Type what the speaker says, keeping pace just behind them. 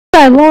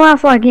subscribe,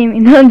 TheLoneOcelot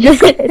Gaming. No,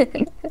 just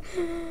kidding.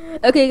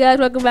 Okay, guys,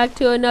 welcome back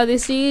to another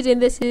series,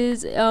 and this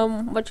is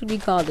what should we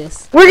call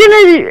this? We're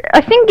gonna.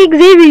 I think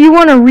Xavier, you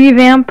want to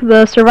revamp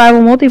the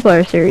survival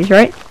multiplayer series,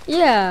 right?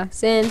 Yeah,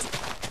 since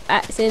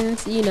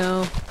you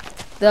know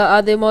the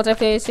other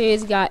multiplayer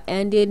series got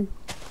ended.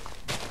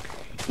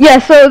 Yeah.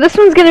 So this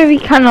one's gonna be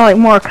kind of like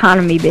more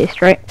economy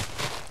based, right?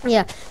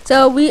 Yeah.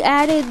 So we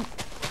added.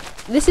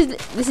 This is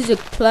a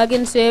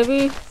plugin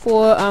server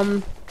for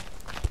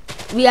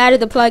We added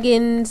the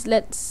plugins.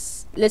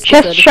 Let's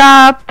Chest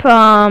shop,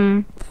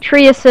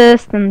 tree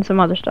assist, and some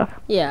other stuff.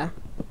 Yeah.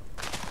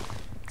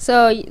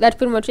 So that's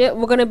pretty much it.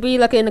 We're gonna be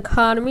like an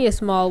economy, a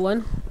small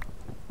one.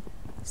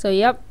 So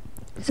yep.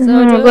 So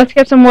let's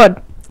get some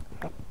wood.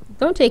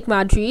 Don't take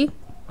my tree.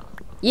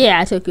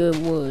 Yeah, I took your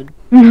wood.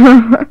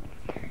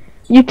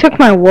 You took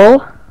my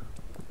wool?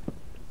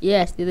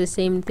 Yes, they're the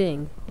same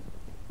thing.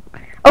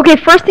 Okay,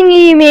 first thing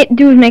you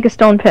do is make a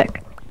stone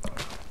pick.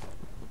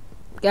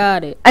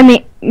 Got it. I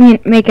mean,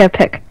 make a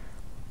pick.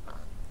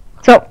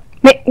 So,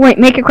 make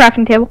a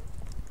crafting table.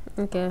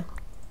 Okay.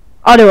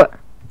 I'll do it.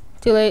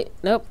 Too late.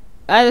 Nope.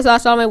 I just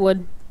lost all my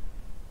wood.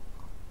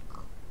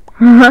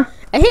 I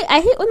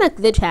hate when that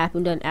glitch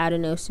happened on I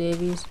don't know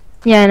servers.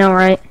 Yeah, I know,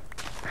 right?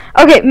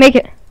 Okay, make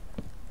it.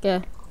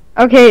 Yeah.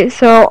 Okay,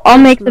 so I'll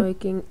make the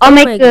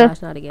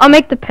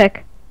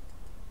pick.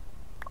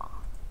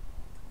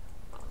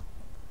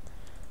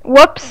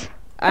 Whoops.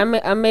 I'll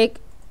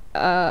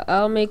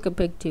make a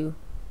pick too.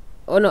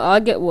 Oh no, I'll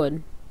get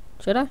wood.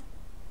 Should I?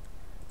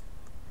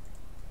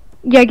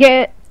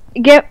 Yeah,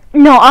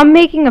 no, I'm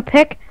making a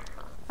pick.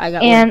 I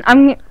got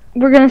and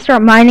we're gonna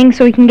start mining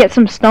so we can get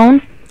some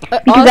stone.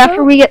 Because also,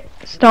 after we get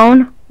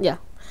stone, yeah.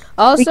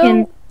 Also, we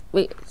can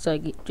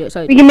sorry.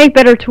 We can make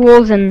better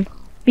tools and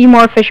be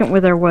more efficient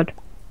with our wood.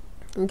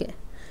 Okay.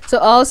 So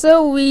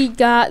also we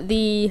got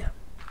the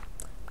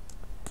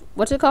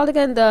what's it called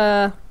again?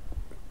 The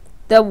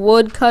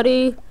wood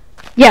cutter.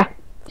 Yeah.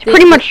 It's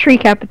pretty much tree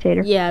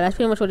capitator. Yeah, that's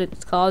pretty much what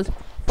it's called.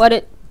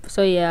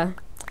 So yeah.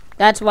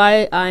 That's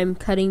why I'm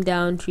cutting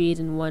down trees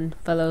in one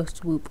fellow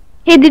swoop.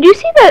 Hey, did you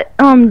see that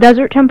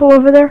desert temple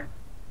over there?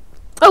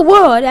 Oh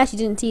whoa, I actually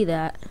didn't see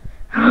that.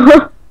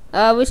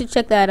 We should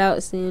check that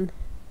out soon.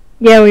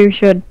 Yeah, we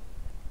should.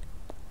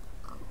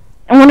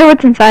 I wonder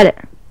what's inside it.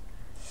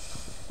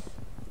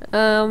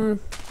 Do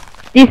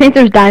you think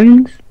there's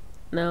diamonds?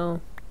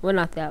 No, we're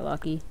not that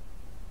lucky.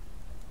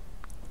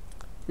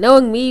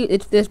 Knowing me,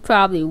 there's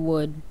probably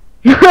wood.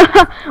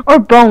 Or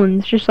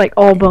bones, just like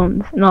all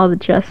bones in all the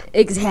chests.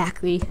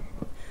 Exactly.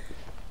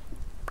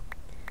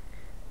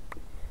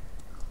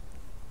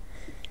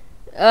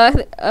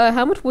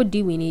 How much wood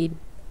do we need?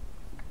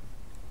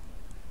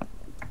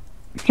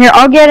 Here,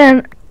 I'll get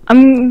in.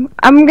 I'm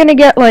gonna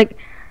get like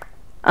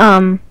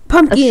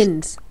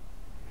pumpkins.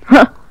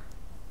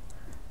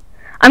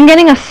 I'm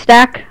getting a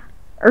stack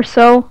or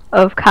so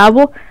of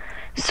cobble.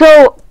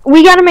 So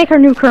we gotta make our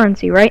new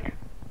currency, right?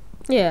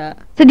 Yeah.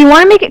 So do you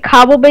want to make it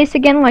cobble based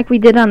again, like we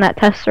did on that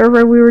test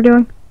server we were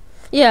doing?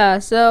 Yeah.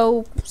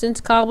 So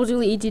since cobble's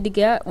really easy to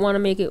get, want to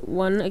make it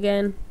one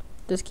again?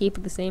 Just keep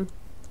it the same.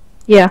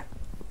 Yeah.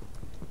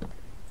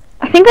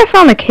 I think I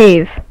found a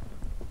cave.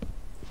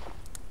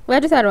 Well, I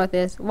just thought about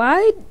this.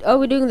 Why are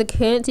we doing the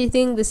currency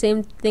thing the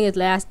same thing as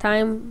last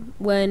time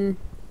when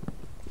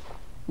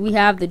we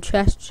have the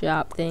chest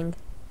shop thing?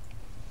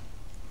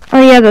 Oh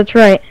yeah, that's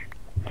right.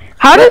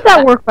 How does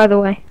that work, by the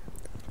way?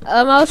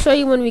 I'll show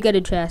you when we get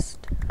a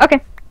chest.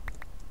 Okay.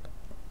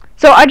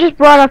 So I just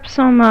brought up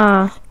some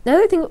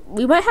Another thing,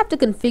 we might have to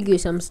configure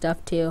some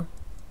stuff too.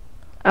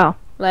 Oh.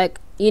 Like,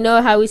 you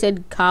know how we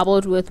said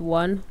cobbled with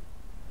one?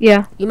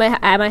 Yeah. I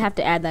might have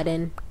to add that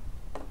in.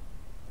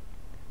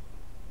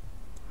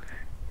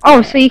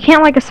 Oh, so you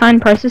can't like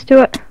assign prices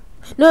to it?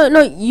 No,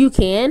 you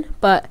can,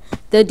 but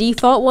the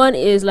default one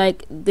is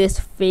like this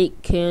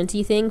fake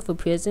currency thing for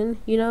prison,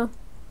 you know?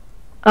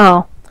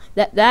 Oh.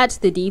 That's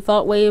the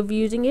default way of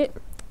using it,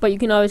 but you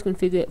can always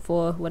configure it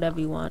for whatever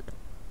you want.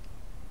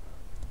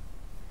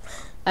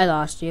 I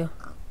lost you.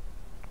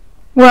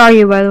 Where are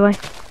you, by the way?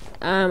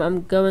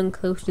 I'm going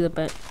close to the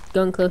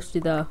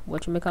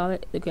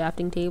whatchamacallit, the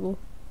crafting table.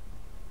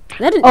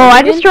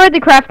 I destroyed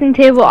the crafting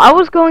table. I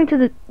was going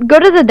to go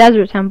to the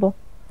desert temple.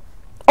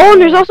 Oh,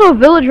 and there's also a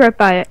village right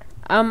by it.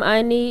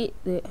 I need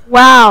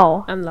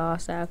Wow. I'm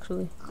lost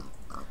actually.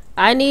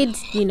 I need,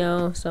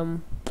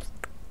 some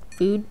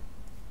food.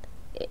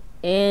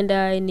 And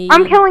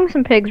I'm killing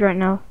some pigs right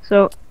now,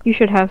 so you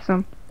should have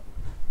some.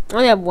 I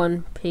only have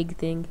one pig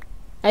thing.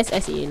 I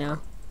see you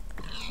now.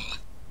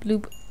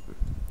 Bloop.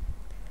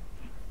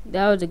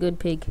 That was a good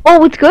pig. Oh,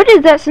 what's good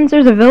is that since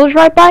there's a village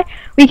right by,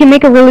 we can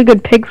make a really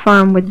good pig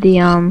farm with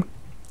the Oh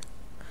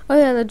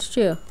yeah, that's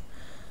true.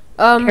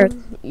 carrots.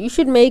 You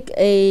should make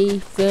a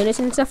furnace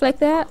and stuff like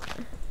that.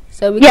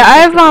 So we Yeah,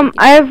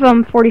 I have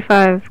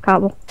 45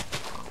 cobble.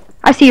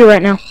 I see you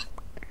right now.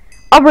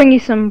 I'll bring you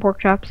some pork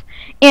chops.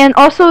 And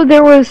also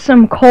there was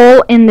some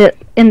coal in that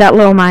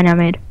little mine I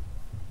made.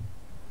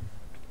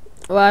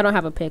 Well, I don't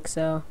have a pick,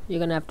 so you're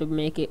gonna have to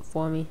make it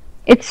for me.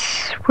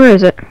 Where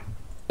is it?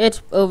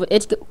 It's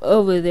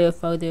over there,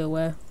 farther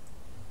away.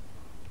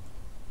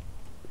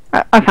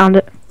 I found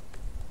it.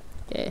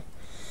 Okay.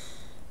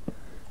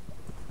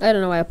 I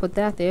don't know why I put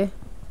that there.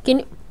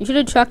 You should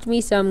have chucked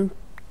me some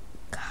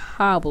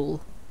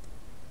cobble.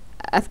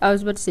 I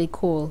was about to say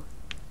coal.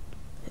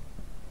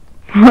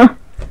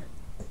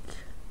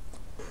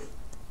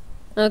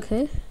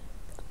 Okay.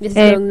 This is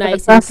going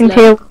nice and slow.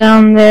 Tail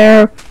down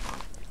there.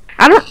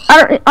 I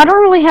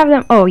don't really have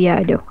them. Oh yeah,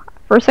 I do.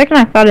 For a second,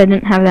 I thought I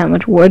didn't have that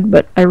much wood,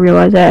 but I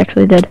realized I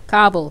actually did.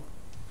 Cobble.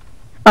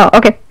 Oh,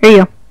 okay. Here you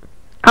go.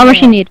 How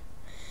much you need?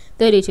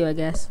 32, I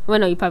guess. Well,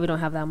 no, you probably don't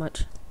have that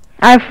much.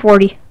 I have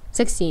 40.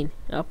 16.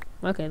 Oh,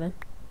 okay then.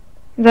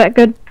 Is that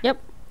good?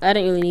 Yep. I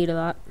didn't really need a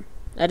lot.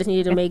 I just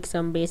needed to make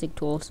some basic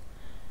tools.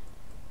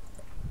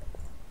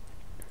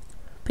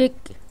 Do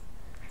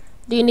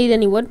you need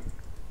any wood?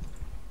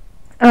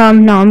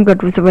 No, I'm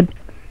good with the wood.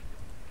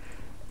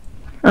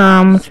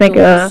 Let's make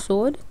a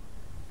sword,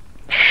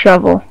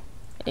 shovel,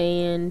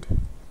 and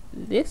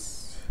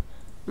this,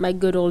 my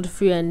good old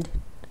friend.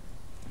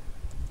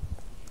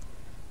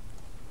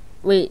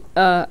 Wait,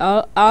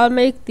 I'll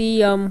make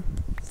the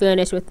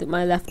furnace with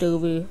my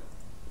leftover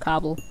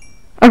cobble.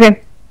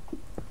 Okay.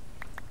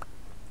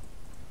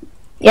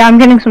 Yeah, I'm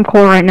getting some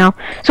coal right now.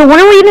 So when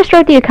are we gonna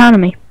start the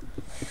economy?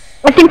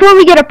 I think when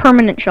we get a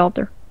permanent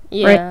shelter.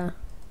 Yeah. Right?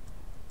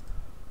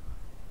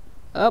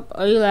 Oh,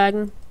 are you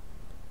lagging?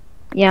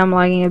 Yeah, I'm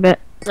lagging a bit.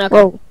 Okay.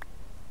 Whoa.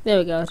 There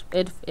we go.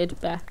 It's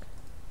back.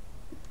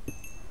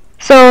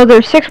 So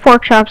there's 6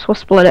 pork chops. We'll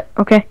split it.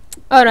 Okay.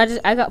 Oh no,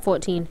 I got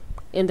 14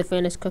 in the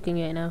furnace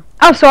cooking right now.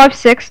 Oh, so I have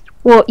 6.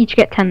 We'll each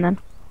get 10 then.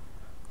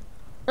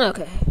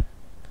 Okay.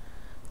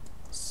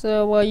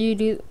 So while you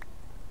do,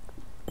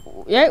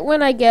 right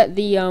when I get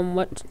the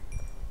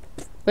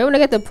right when I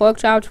get the pork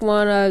chops,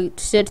 wanna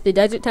search the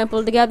desert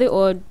temple together,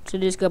 or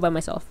should I just go by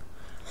myself?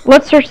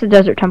 Let's search the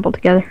desert temple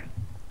together.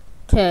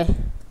 Okay.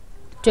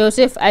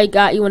 Joseph, I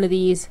got you one of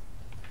these.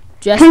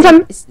 So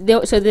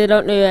they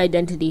don't know your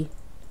identity.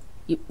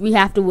 We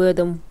have to wear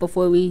them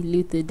before we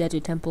loot the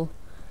desert temple.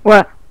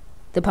 What?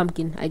 The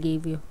pumpkin I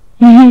gave you.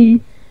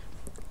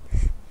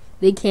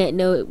 They can't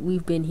know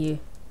we've been here.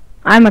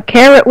 I'm a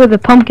carrot with a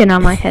pumpkin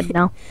on my head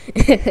now.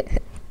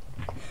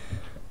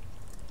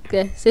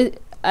 Okay, so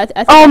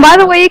oh, by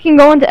the way, you can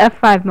go into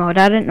F5 mode.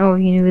 I didn't know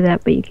if you knew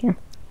that, but you can.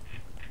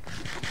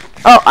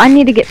 Oh, I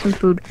need to get some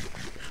food.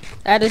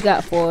 I just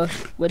got 4,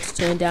 which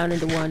turned down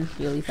into 1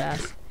 really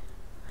fast.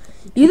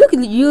 You look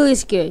really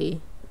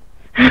scary.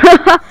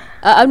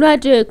 I'm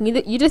not joking.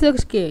 You just look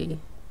scary.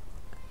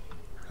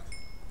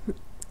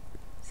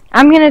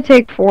 I'm gonna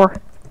take 4,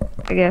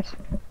 I guess.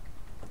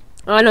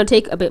 Oh no,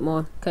 take a bit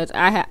more, cause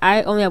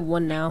I only have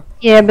 1 now.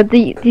 Yeah, but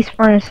these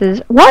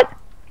furnaces. What?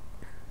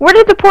 Where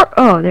did the pork?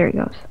 Oh, there he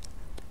goes.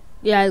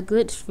 Yeah, it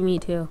glitched for me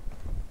too.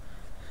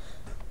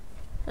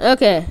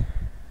 Okay.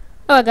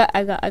 Oh,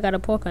 I got a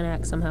pork on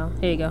axe somehow.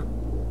 Here you go.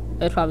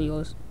 It's probably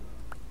yours.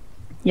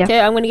 Yeah. Okay,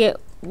 I'm gonna get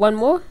 1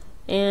 more,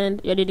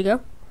 and you ready to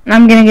go?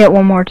 I'm gonna get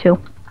 1 more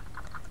too.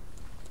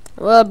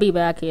 We'll be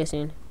back here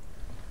soon.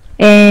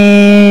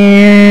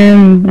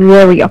 And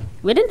there we go.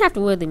 We didn't have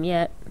to wear them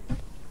yet.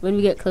 When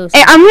we get closer.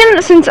 Hey, I'm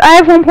gonna, since I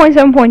have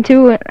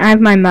 1.7.2 and I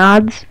have my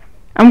mods,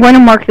 I'm going to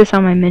mark this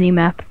on my mini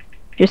map,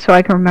 just so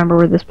I can remember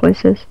where this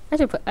place is.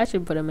 I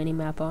should put a mini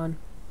map on,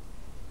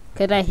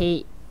 cause I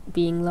hate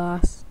being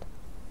lost.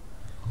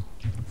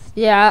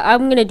 Yeah,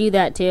 I'm gonna do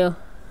that too.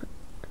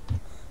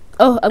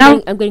 Oh, I'm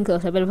getting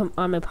close. I better put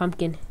on my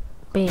pumpkin.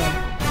 Bam.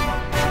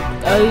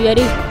 Are you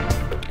ready?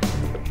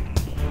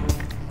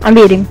 I'm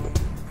eating.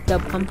 The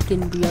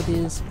Pumpkin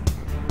Brothers.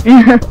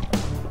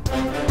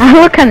 I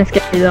look kind of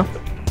scary though.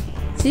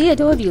 See, I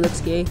told you you look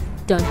scary.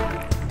 Dun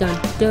dun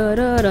da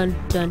da dun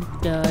dun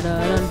da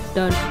da dun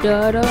dun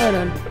da da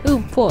dun.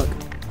 Ooh, pork.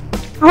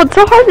 Oh, it's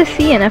so hard to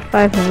see in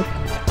F5 mode.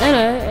 I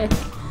know.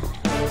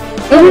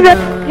 Maybe that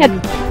had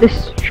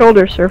this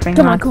shoulder surfing.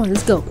 Come on,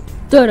 let's go.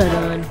 Da da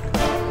dun.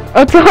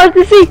 Oh, it's so hard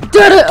to see.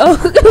 Da da. Oh,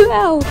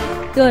 ow.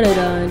 Da da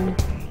dun.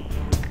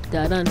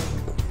 Da dun.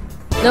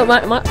 No,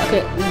 my.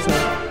 Okay, this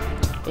one.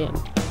 Yeah.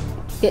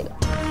 Okay,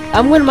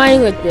 I'm gonna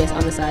mine like this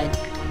on the side.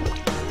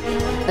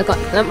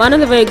 I'm on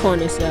the very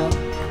corner, so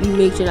you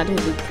make sure not to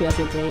hit the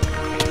pressure plate.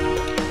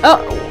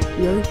 Oh,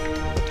 really?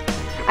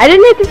 I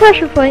didn't hit the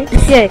pressure plate.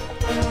 Yay.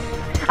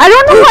 I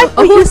don't know why.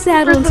 A whole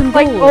saddle and some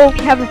gold. Oh, we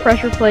have a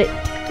pressure plate.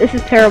 This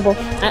is terrible.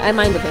 I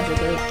mined the pressure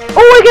plate.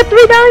 Oh, I got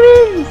 3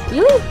 diamonds.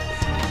 Really?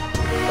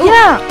 Oh.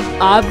 Yeah.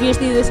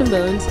 Obviously, there's some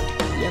bones.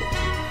 Yep.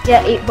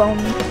 Yeah, 8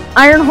 bones.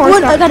 Iron horse.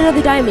 I got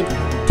another diamond.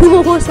 2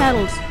 more horse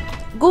saddles.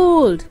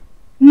 Gold.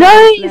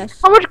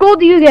 Nice. How much gold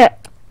do you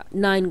get?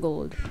 9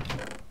 gold.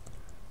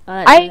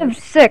 I have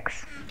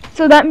 6.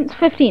 So that means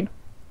 15.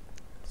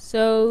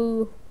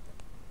 So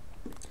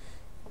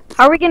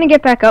how are we gonna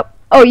get back up?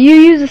 Oh, you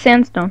use the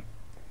sandstone.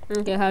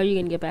 Okay, how are you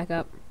gonna get back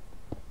up?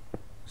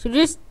 So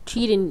just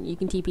cheat and you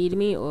can TP to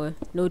me, or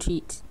no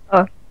cheats?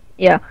 Oh,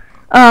 yeah.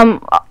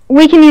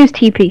 We can use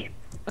TP.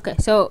 Okay,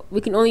 so we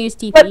can only use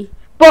TP.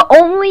 But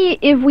only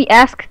if we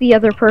ask the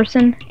other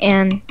person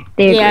and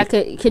they agree. Yeah,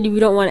 cause we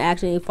don't want to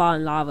accidentally fall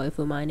in lava if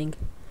we're mining.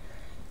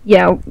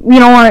 Yeah, we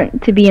don't want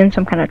it to be in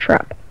some kind of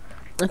trap.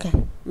 Okay.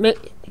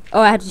 Oh,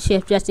 I have to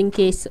shift just in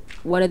case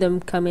one of them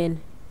come in.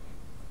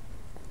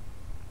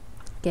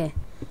 Okay.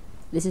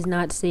 This is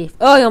not safe.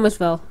 Oh, I almost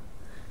fell.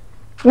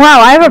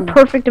 Wow, I have a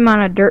perfect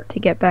amount of dirt to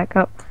get back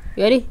up.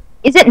 You ready?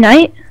 Is it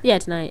night? Yeah,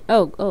 it's night.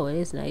 Oh, it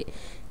is night.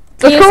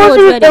 Let's go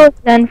to the village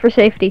then for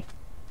safety.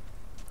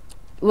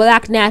 Well,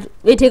 act natural.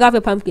 Take off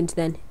your pumpkins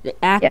then.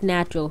 Act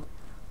natural.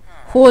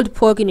 Hold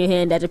pork in your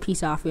hand as a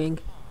peace offering.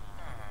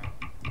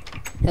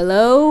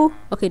 Hello?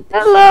 Okay.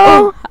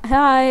 Hello. Oh,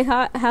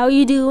 hi. How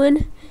you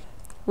doing?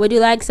 Would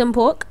you like some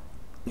pork?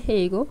 Here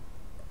you go.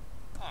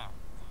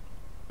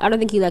 I don't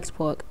think he likes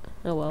pork.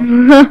 Oh well.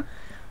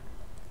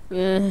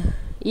 Yeah.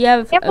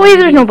 Can't believe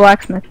there's no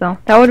blacksmith though.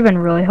 That would have been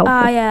really helpful.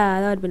 Ah, yeah,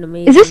 that would have been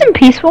amazing. Is this in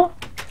peaceful?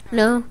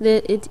 No,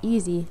 it's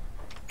easy.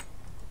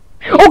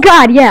 Oh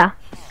God, yeah.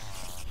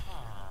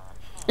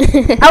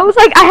 I was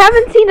like, I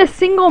haven't seen a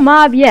single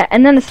mob yet,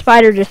 and then a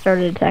spider just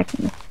started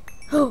attacking me.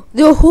 Oh,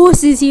 there are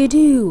horses here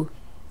too.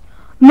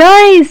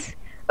 Nice.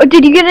 Oh,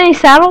 did you get any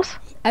saddles?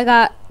 I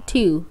got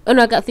 2. Oh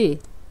no, I got 3.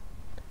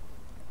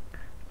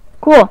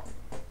 Cool.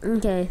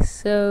 Okay,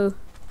 so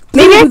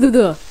Maybe.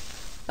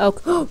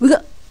 Oh, we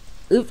got.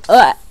 Oops.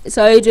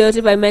 Sorry,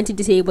 Joseph. I meant to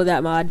disable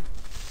that mod,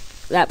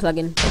 that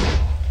plugin.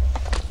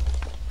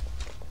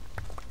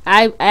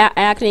 I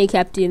actually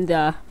kept in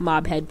the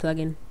mob head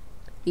plugin.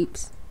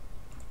 Oops.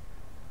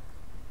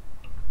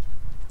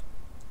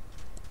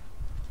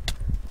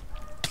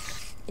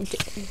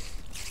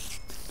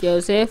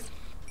 Joseph.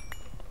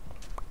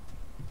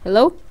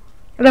 Hello?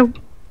 Hello.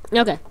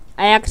 Okay.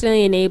 I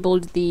accidentally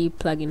enabled the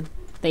plugin.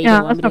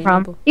 Yeah, that's no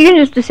problem. You can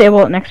just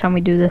disable it next time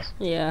we do this.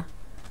 Yeah.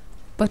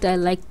 But I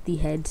like the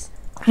heads.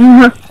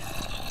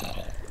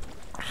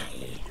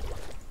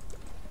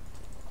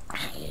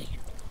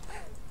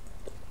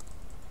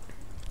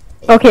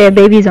 Okay, a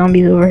baby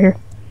zombie's over here.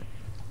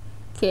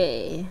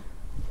 Okay.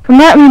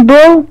 Come at me,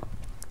 bro.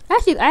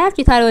 Actually, I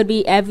actually thought it would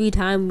be every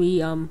time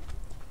we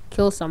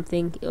kill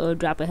something or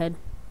drop a head.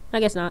 I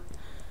guess not.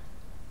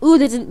 Ooh,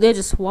 there's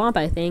a swamp,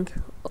 I think.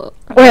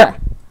 Where?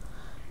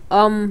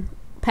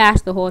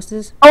 Past the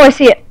horses. Oh, I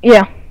see it.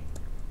 Yeah.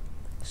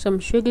 Some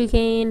sugar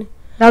cane.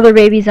 Another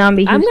baby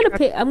zombie. I'm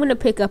gonna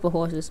pick up a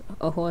horse.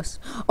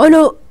 Oh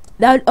no!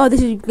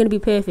 This is gonna be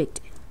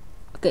perfect.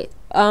 Okay.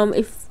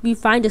 If we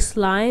find a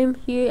slime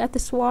here at the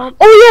swamp.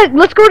 Oh yeah,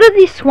 let's go to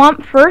the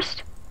swamp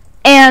first,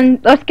 and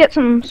let's get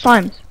some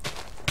slimes.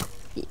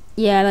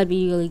 Yeah, that'd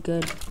be really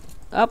good.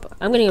 Up.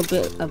 I'm getting a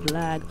bit of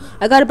lag.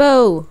 I got a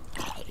bow.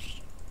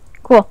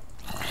 Cool.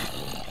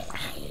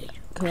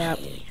 Crap.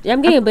 Yeah,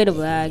 I'm getting a bit of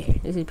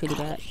lag. This is pretty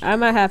bad. I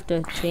might have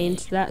to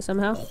change that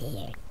somehow.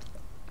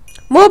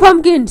 More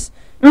pumpkins!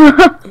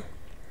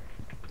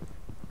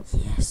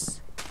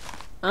 Yes.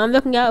 I'm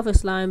looking out for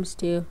slimes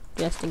too,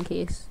 just in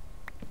case.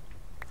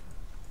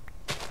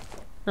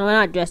 No,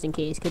 not just in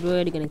case, because we're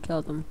already gonna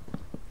kill them.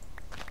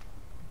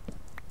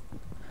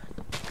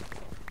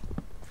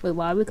 Wait,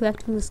 why are we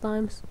collecting the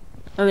slimes?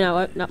 I mean,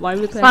 not why are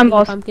we collecting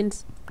the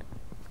pumpkins?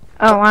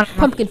 Oh, I don't know.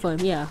 Pumpkin farm,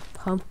 yeah.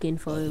 Pumpkin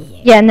farm.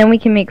 Yeah, and then we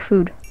can make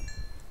food.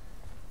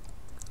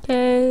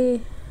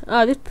 Okay.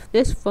 Oh,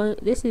 this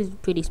is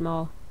pretty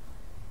small.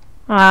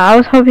 I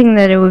was hoping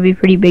that it would be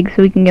pretty big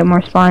so we can get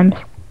more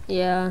slimes.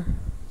 Yeah.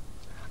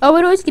 Oh,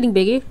 it was getting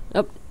bigger.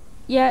 Oh,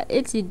 yeah,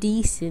 it's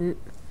decent.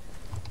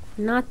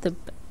 Not the.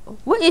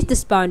 What is the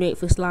spawn rate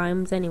for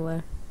slimes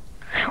anyway?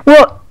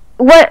 Well,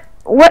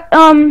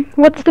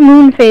 what's the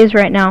moon phase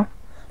right now?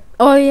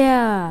 Oh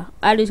yeah,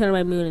 I just turned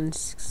my moon and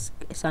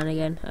sun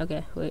again.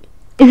 Okay, wait.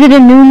 Is it a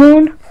new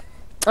moon?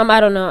 I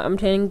don't know. I'm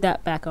turning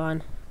that back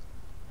on.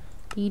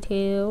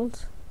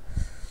 Details.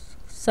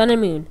 Sun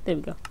and moon. There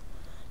we go.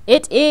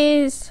 It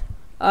is.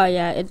 Oh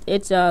yeah,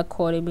 it's a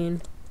quarter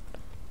moon.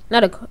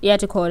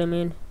 It's a quarter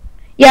moon.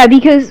 Yeah,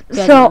 because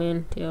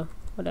moon too.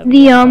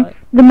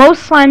 The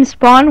most slime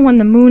spawn when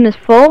the moon is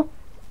full,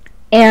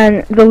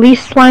 and the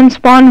least slime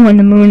spawn when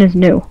the moon is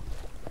new.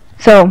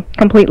 So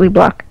completely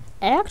black.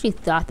 I actually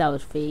thought that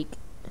was fake.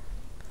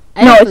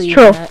 No, it's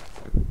true.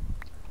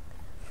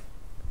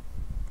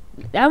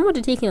 That would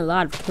have taken a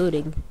lot of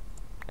coding.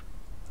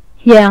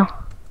 Yeah.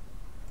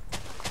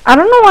 I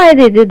don't know why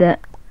they did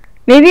that.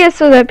 Maybe it's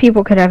so that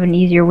people could have an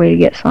easier way to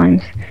get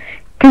slimes.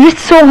 Because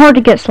it's so hard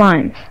to get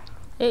slimes.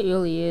 It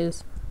really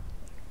is.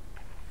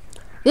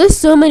 There's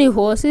so many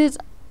horses.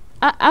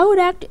 I would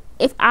act...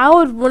 If I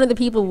was one of the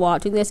people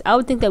watching this, I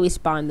would think that we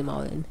spawned them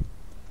all in.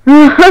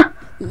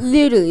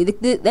 Literally.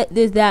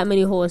 There's that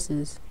many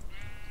horses.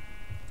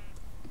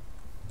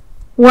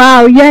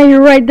 Wow, yeah,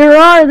 you're right.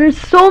 There's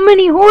so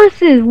many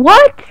horses.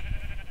 What?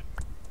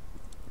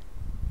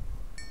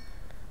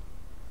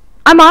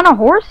 I'm on a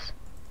horse?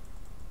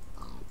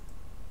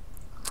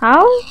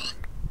 How?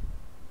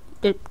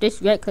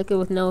 Just right click it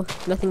with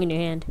nothing in your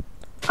hand.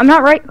 I'm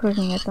not right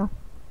clicking it though.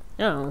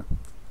 No.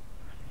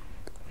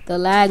 The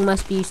lag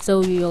must be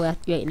so real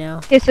right now.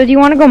 Okay, so do you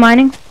want to go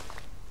mining?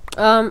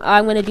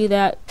 I'm gonna do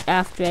that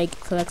after I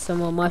collect some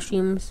more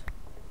mushrooms,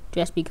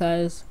 just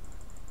because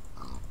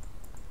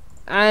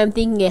I'm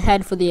thinking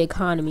ahead for the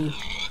economy.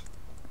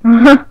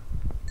 I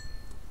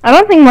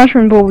don't think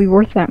mushrooms will be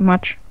worth that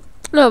much.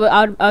 No, but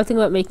I'll think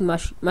about making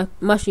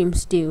mushroom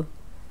stew.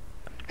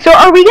 So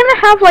are we gonna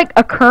have like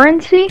a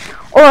currency,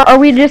 or are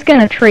we just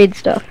gonna trade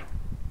stuff?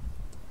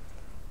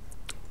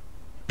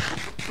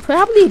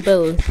 Probably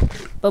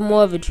both, but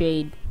more of a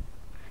trade.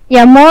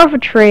 Yeah, more of a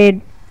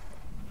trade.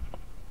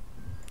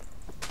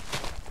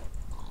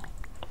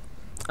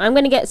 I'm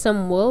gonna get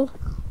some wool.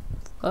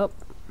 Oh.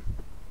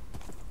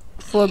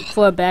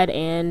 For a bed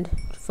and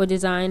for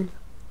design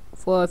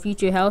for a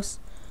future house.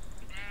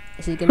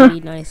 This is gonna be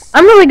nice.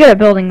 I'm really good at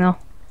building though.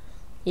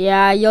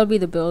 Yeah, you'll be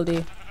the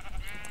builder.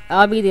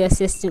 I'll be the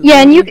assistant.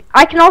 Yeah, builder. and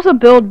I can also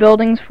build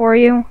buildings for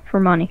you for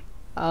money.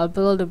 I'll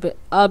build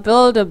a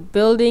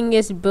building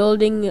is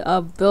building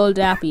a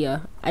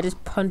build-apia. I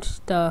just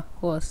punched the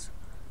horse.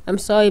 I'm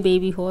sorry,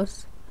 baby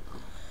horse.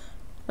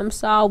 I'm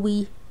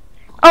sorry.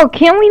 Oh,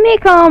 can't we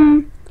make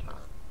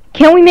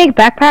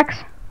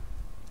backpacks?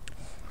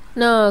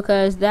 No,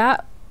 cause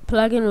that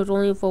plugin was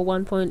only for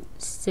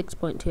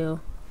 1.6.2.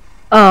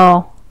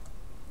 Oh,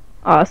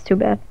 that's too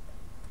bad.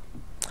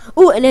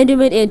 Oh, an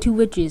enderman and 2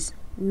 witches.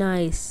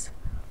 Nice.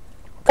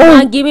 Come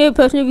on, give me a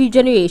personal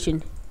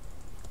regeneration.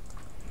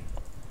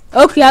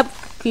 Oh crap,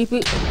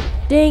 creepy.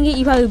 Dang it,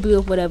 you probably blew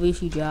up whatever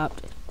she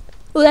dropped.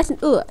 Oh,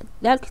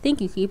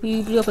 thank you, creepy.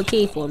 You blew up a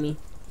cave for me.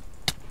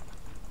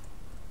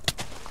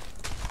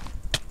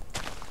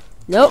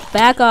 Nope,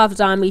 back off,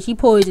 zombie. She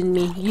poisoned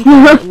me. You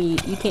can't hit me.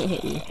 You can't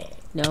hit me.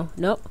 No,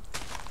 nope.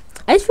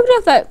 I just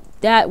figured out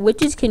that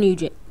witches can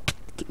regen.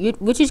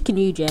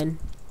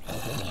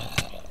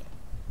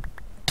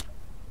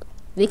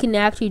 They can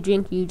actually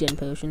drink regen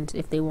potions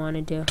if they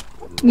wanted to.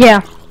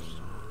 Yeah.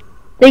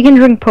 They can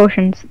drink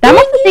potions. That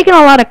must have taken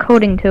a lot of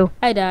coding too.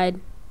 I died.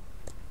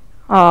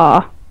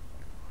 Aw.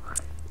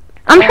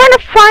 I'm trying to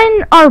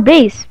find our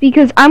base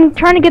because I'm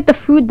trying to get the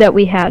food that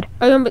we had.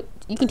 Oh, but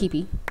you can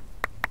TP.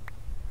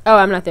 Oh,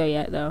 I'm not there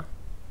yet though.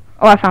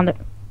 Oh, I found it.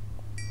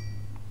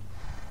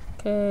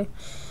 Okay.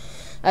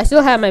 I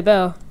still have my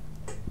bow.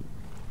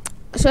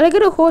 Should I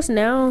get a horse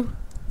now?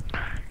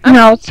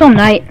 No, it's still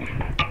night.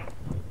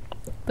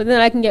 But then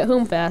I can get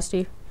home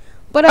faster.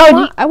 But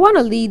I want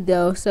to lead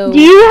though. So. Do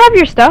you have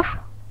your stuff?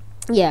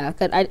 Yeah,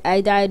 cause I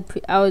died.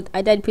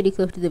 I died pretty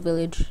close to the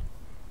village.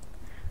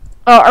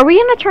 Oh, are we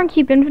gonna turn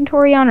keep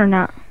inventory on or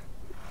not?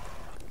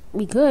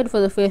 We could for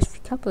the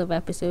first couple of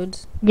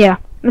episodes. Yeah,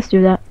 let's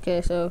do that.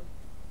 Okay, so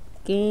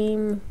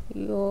game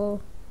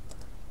your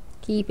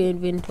keep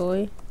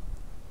inventory.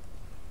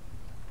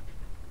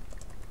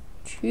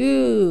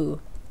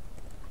 True.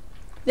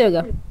 There we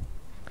go.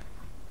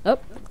 Oh,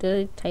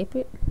 did I type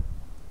it?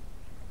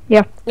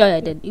 Yeah. Oh, yeah,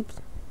 I did.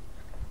 Oops.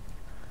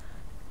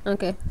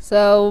 Okay,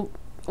 so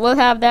we'll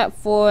have that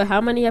for how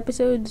many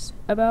episodes?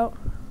 About?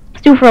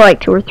 Let's do for like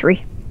 2 or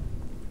 3.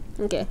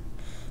 Okay.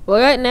 Well,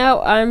 right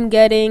now I'm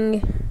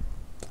getting.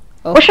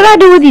 Oh. What should I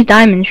do with these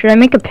diamonds? Should I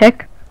make a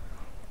pick?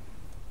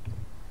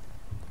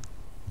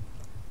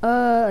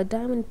 A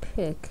diamond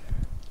pick.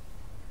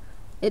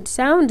 It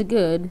sounds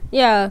good.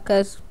 Yeah,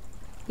 cause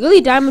really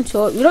diamond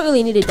sword. We don't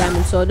really need a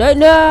diamond sword.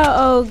 No.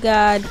 Oh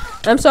God.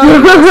 I'm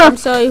sorry. Horse. I'm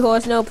sorry,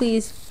 horse. No,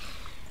 please.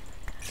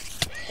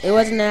 It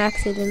was an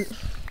accident.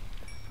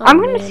 Oh, I'm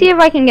gonna see if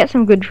I can get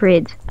some good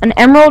trades. An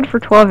emerald for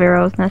 12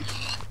 arrows. That's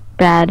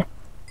bad.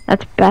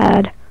 That's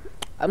bad.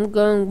 I'm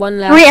going one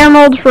last. 3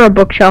 emeralds for a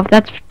bookshelf.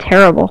 That's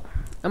terrible.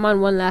 I'm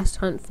on one last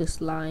hunt for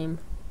slime.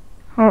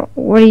 Oh,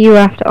 what do you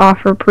have to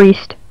offer,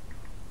 priest?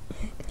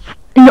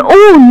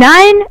 Oh,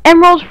 9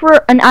 emeralds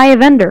for an eye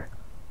of ender.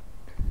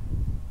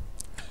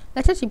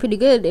 That's actually pretty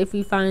good if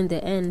we find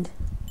the end.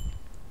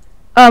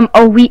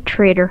 A wheat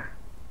trader.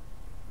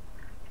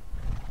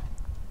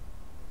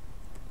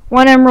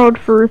 1 emerald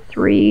for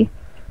 3.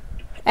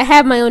 I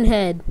have my own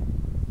head.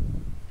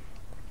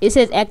 It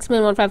says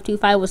X-Men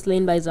 1525 was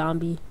slain by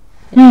zombie.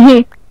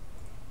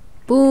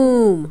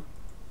 Boom.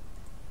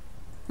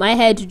 My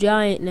head's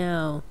giant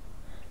now.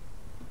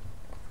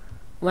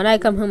 When I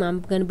come home,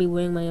 I'm gonna be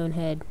wearing my own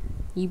head.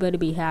 You better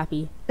be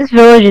happy. This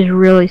village is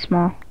really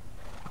small.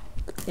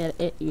 Yeah,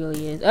 it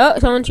really is. Oh,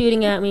 someone's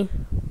shooting at me.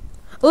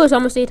 Oh, it's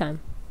almost daytime.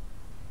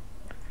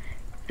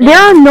 There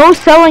are no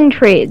selling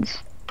trades.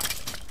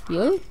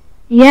 Really?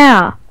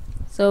 Yeah.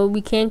 So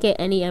we can't get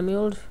any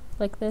emerald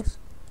like this?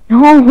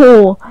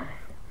 No.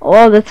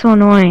 Oh, that's so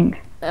annoying.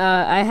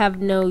 I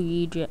have no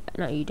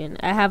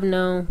I have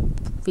no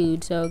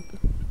food, so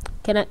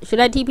should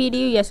I TP to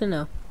you? Yes or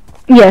no?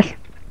 Yes.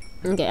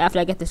 Okay, after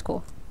I get this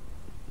coal.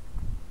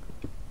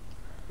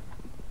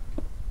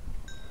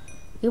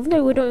 Even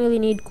though we don't really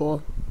need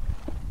coal.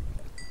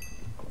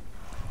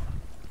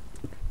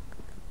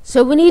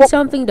 So we need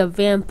something to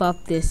vamp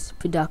up this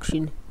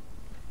production.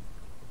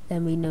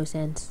 That made no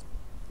sense.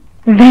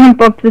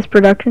 Vamp up this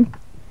production?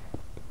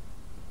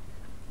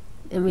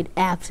 It made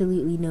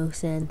absolutely no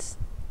sense.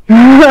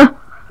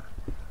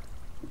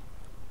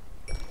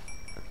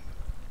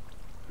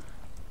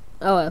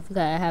 Oh, I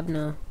forgot I have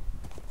no.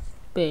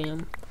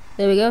 Bam.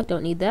 There we go.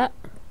 Don't need that.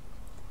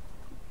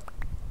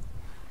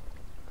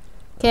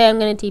 Okay, I'm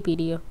gonna TP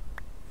to you.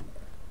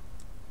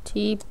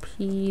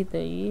 TP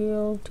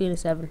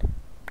TheRealTuna7.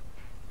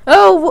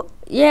 Oh,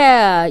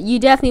 yeah. You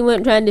definitely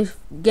weren't trying to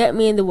get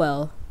me in the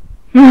well.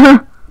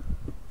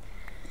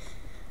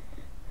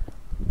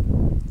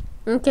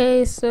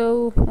 Okay,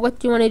 so what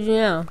do you want to do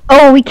now?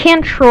 Oh, we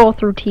can't troll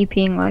through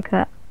TPing like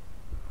that.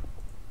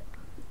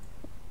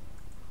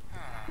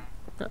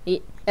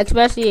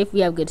 Especially if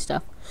we have good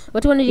stuff.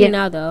 What do you want to do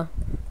now, though?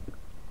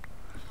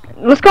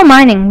 Let's go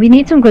mining. We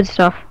need some good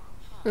stuff.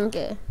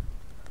 Okay.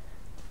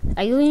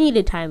 I really need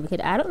a time because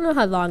I don't know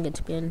how long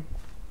it's been.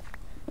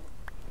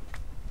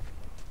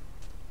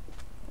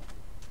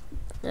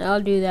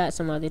 I'll do that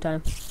some other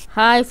time.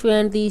 Hi,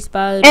 friendly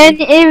spider. And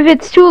if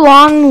it's too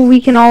long,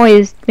 we can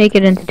always make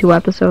it into 2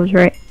 episodes,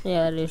 right?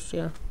 Yeah, that is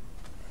true.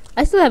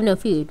 I still have no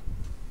food.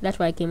 That's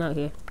why I came out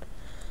here.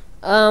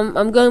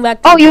 I'm going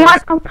back to Oh, you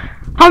want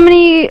how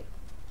many?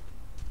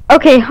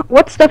 Okay,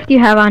 what stuff do you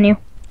have on you?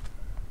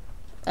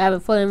 I have a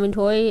full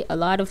inventory, a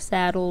lot of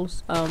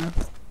saddles,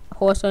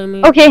 horse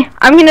armor. Okay,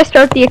 I'm gonna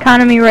start the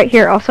economy right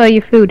here. I'll sell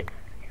you food.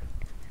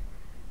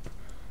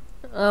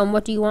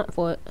 What do you want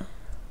for it?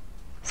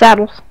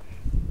 Saddles.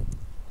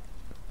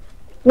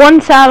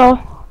 1 saddle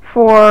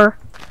for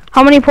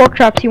how many pork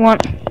chops you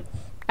want?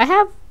 I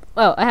have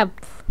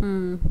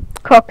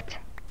Cooked.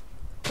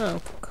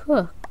 Oh,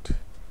 cooked.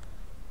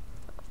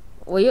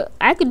 Well,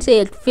 I could say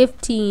it's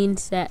 15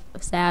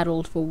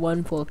 saddles for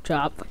 1 pork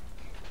chop.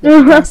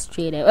 That's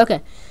straight out.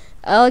 Okay,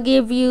 I'll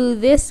give you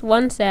this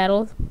 1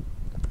 saddle.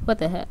 What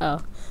the heck?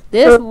 Oh,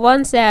 this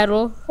 1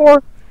 saddle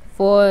for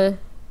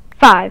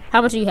 5.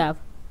 How much do you have?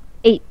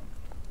 8.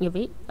 You have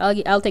 8?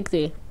 I'll take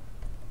 3.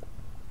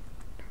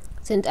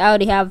 Since I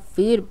already have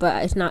food,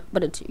 but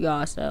it's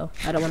yours, so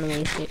I don't want to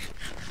waste it.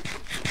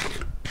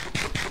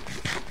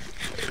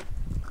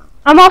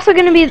 I'm also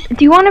gonna be.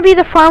 Do you want to be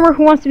the farmer?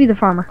 Who wants to be the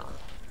farmer?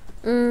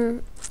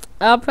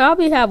 I'll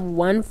probably have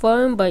 1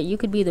 farm, but you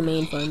could be the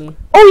main farmer.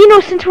 Oh, you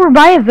know, since we're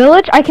by a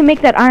village, I can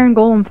make that iron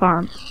golem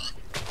farm.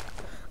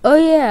 Oh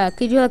yeah,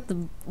 could you have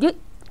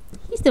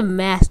he's the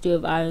master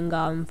of iron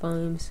golem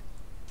farms.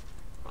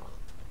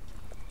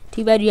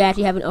 Too bad you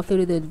actually haven't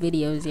uploaded those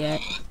videos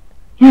yet.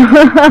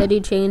 I do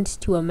change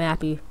to a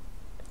mappy.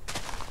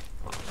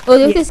 Oh,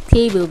 there's this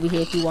cave over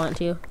here if you want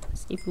to.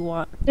 If you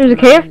want. There's a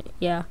cave?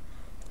 Yeah.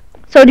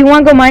 So do you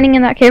want to go mining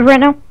in that cave right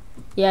now?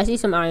 Yeah, I see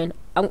some iron.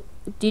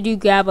 Did you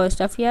grab our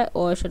stuff yet,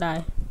 or should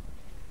I?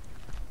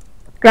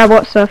 Grab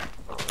what stuff?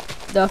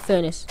 The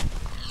furnace.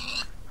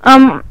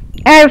 I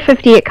have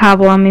 58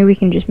 cobble on me. We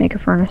can just make a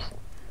furnace.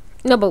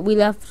 No, but we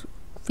left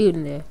food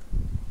in there.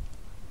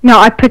 No,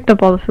 I picked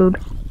up all the food.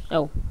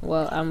 Oh,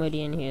 well, I'm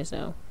already in here,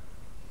 so.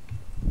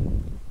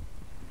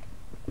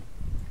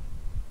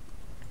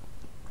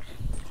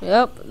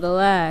 Yep, the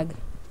lag.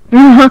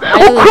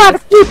 Oh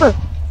crap, creeper!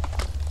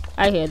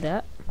 I heard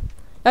that.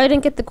 Oh, I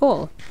didn't get the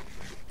coal.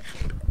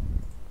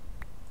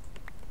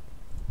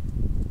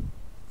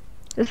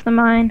 Is this the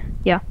mine?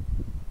 Yeah.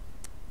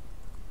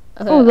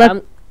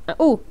 Okay,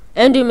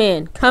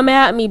 Enderman, come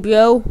at me,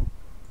 bro.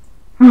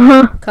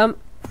 Come.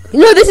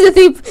 No, this is a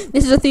thief.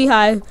 This is a thief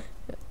hive.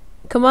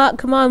 Come on,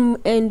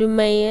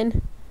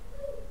 Enderman.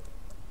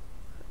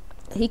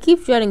 He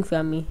keeps running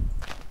from me.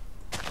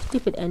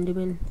 Stupid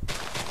Enderman.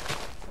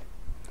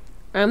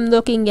 I'm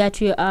looking at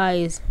your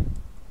eyes.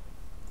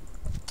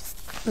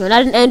 You're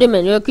not an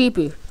Enderman, you're a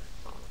creeper.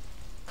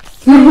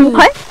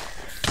 What?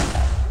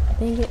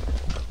 Dang it.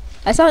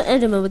 I saw an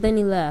Enderman, but then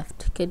he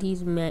left. Cause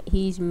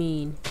he's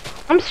mean.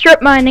 I'm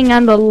strip mining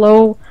on the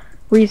low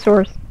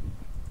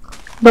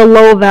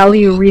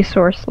value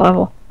resource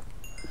level.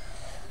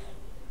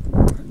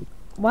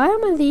 Why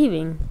am I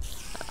leaving?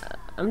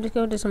 I'm just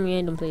going to some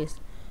random place.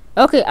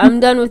 Okay, I'm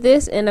done with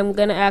this, and I'm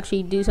gonna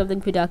actually do something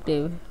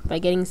productive by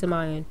getting some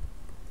iron.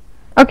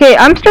 Okay,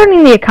 I'm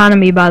starting the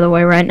economy, by the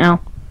way, right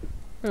now.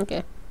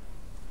 Okay.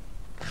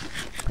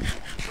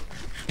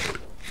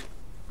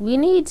 We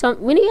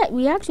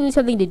actually need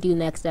something to do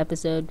next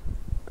episode.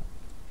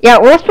 Yeah,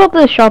 well, let's build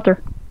the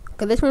shelter.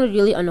 Cause this one is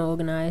really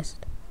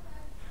unorganized.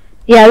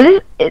 Yeah,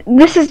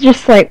 this is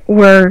just like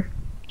we're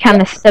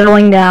kind of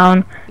settling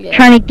down,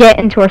 trying to get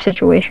into our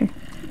situation.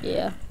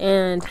 Yeah,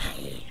 and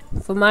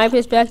from my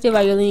perspective,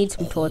 I really need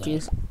some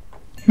torches.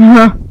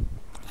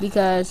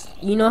 Because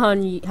you know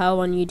how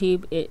on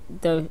YouTube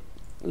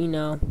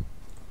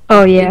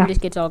Oh yeah. it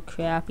just gets all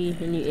crappy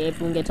and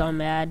everyone gets all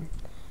mad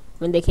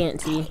when they can't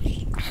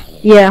see.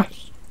 Yeah.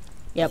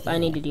 Yep, I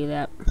need to do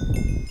that.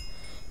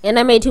 And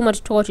I made too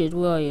much torches.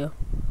 Where are you?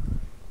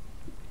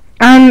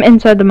 I'm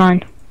inside the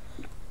mine.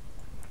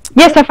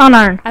 Yes, I found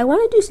iron. I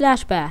want to do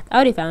slash back. I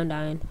already found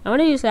iron. I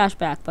want to do slash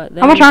back, but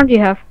then How much iron do you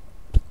have?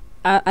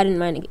 I didn't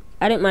mine it.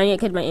 I didn't mine it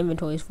because my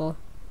inventory is full.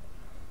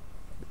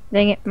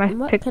 Dang it,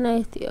 What can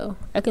I throw?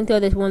 I can throw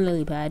this 1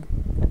 lily pad.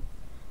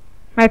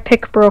 My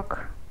pick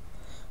broke.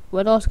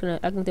 What else can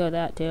I can throw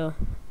that too.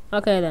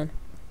 Okay then.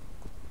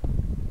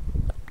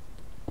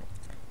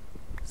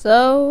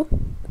 So,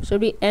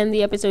 should we end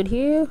the episode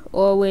here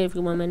or wait a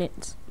few more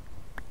minutes?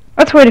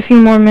 Let's wait a few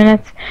more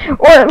minutes,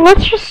 or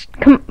let's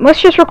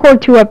just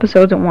record 2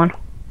 episodes at one.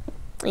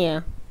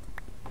 Yeah.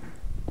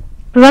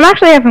 Because I'm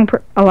actually having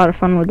a lot of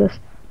fun with this.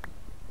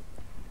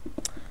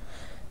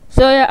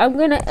 So yeah, I'm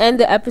gonna end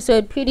the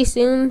episode pretty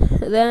soon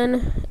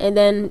then, and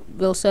then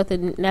we'll start the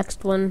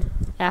next one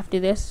after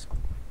this.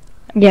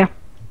 Yeah.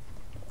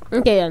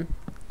 Okay then.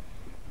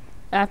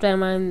 After I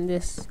mine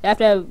this,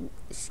 after I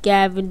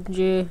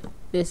scavenger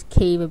this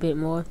cave a bit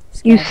more.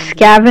 You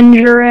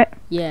scavenger it?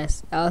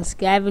 Yes, I'll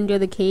scavenger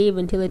the cave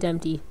until it's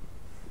empty.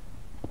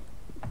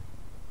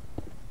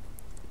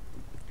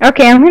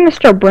 Okay, I'm gonna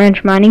start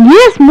branch mining.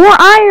 Yes, more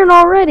iron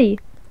already!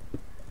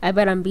 I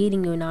bet I'm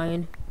beating you in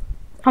iron.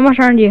 How much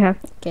iron do you have?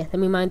 Okay, let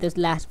me mine this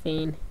last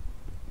vein.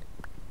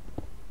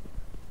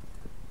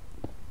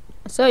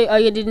 So, oh,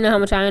 you didn't know how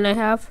much iron I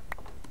have?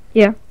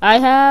 Yeah. I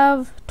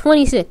have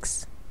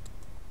 26.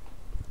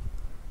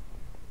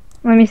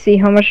 Let me see,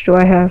 how much do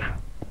I have?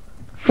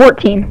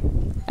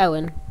 14. I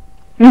win.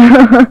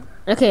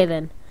 Okay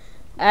then.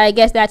 I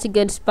guess that's a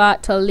good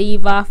spot to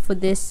leave off for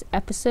this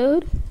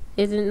episode,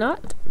 is it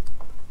not?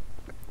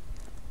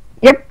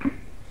 Yep.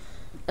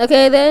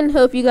 Okay then,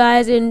 hope you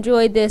guys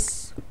enjoyed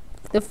this,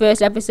 the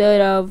first episode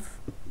of,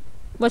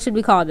 what should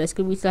we call this?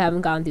 Because we still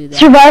haven't gone through that.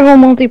 Survival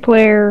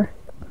multiplayer.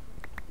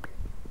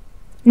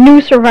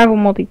 New survival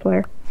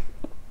multiplayer.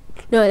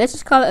 No, let's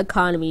just call it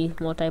economy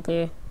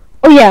multiplayer.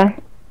 Oh yeah.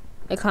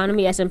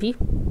 Economy SMP.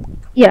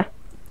 Yeah.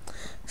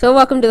 So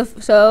welcome to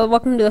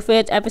the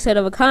first episode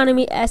of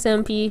Economy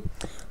SMP.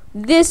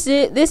 This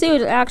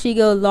series actually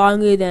go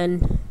longer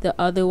than the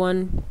other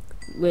one,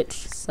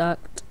 which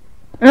sucked.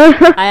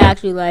 I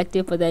actually liked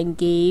it, but then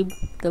Gabe,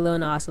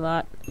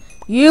 TheLoneOcelot,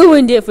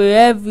 ruined it for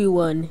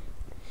everyone.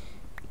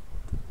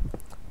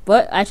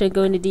 But I should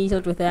go into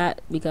details with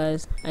that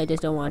because I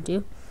just don't want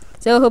to.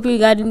 So hope you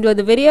guys enjoyed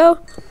the video.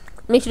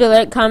 Make sure to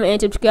like, comment, and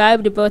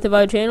subscribe to both of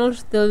our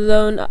channels,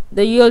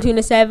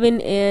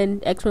 TheRealTuna7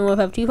 and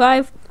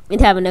X-facor,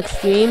 and have an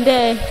extreme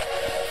day.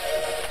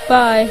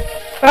 Bye.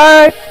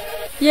 Bye.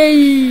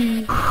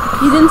 Yay!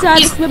 He's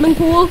inside the swimming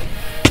pool.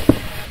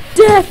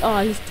 Death!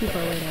 Oh, he's too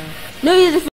far away now. No, he's